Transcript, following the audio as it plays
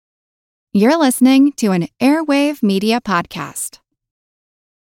You're listening to an Airwave Media Podcast.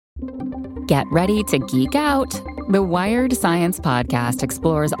 Get ready to geek out. The Wired Science Podcast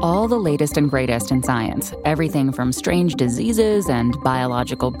explores all the latest and greatest in science. Everything from strange diseases and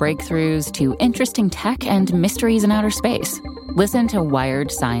biological breakthroughs to interesting tech and mysteries in outer space. Listen to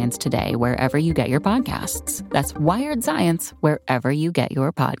Wired Science today wherever you get your podcasts. That's Wired Science wherever you get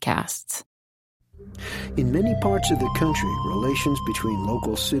your podcasts. In many parts of the country, relations between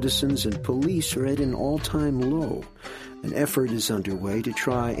local citizens and police are at an all-time low. An effort is underway to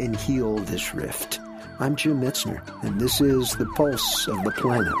try and heal this rift. I'm Jim Metzner, and this is The Pulse of the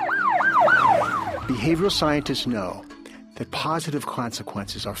Planet. Behavioral scientists know that positive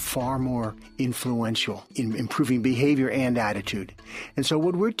consequences are far more influential in improving behavior and attitude. And so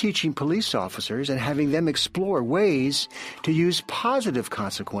what we're teaching police officers and having them explore ways to use positive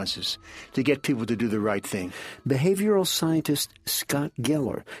consequences to get people to do the right thing. Behavioral scientist Scott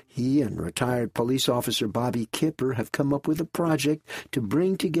Geller, he and retired police officer Bobby Kipper have come up with a project to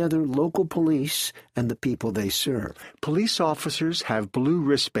bring together local police and the people they serve. Police officers have blue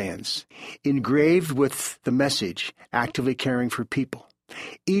wristbands engraved with the message, actively caring for people.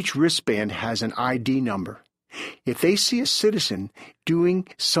 Each wristband has an ID number. If they see a citizen doing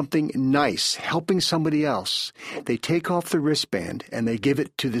something nice, helping somebody else, they take off the wristband and they give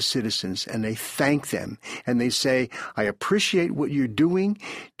it to the citizens and they thank them and they say, I appreciate what you're doing.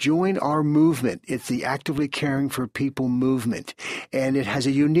 Join our movement. It's the Actively Caring for People movement. And it has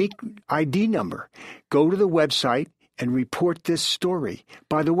a unique ID number. Go to the website and report this story.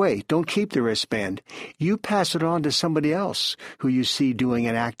 By the way, don't keep the wristband. You pass it on to somebody else who you see doing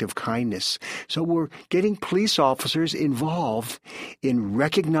an act of kindness. So we're getting police officers involved in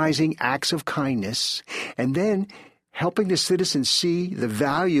recognizing acts of kindness and then helping the citizens see the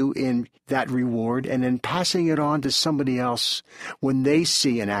value in that reward and then passing it on to somebody else when they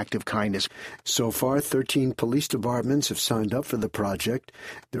see an act of kindness. So far, 13 police departments have signed up for the project.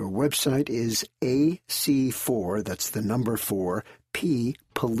 Their website is AC4, that's the number 4,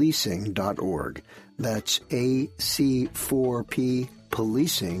 ppolicing.org. That's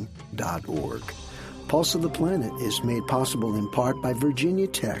AC4ppolicing.org. Pulse of the Planet is made possible in part by Virginia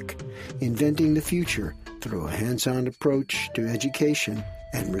Tech, inventing the future through a hands-on approach to education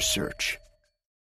and research.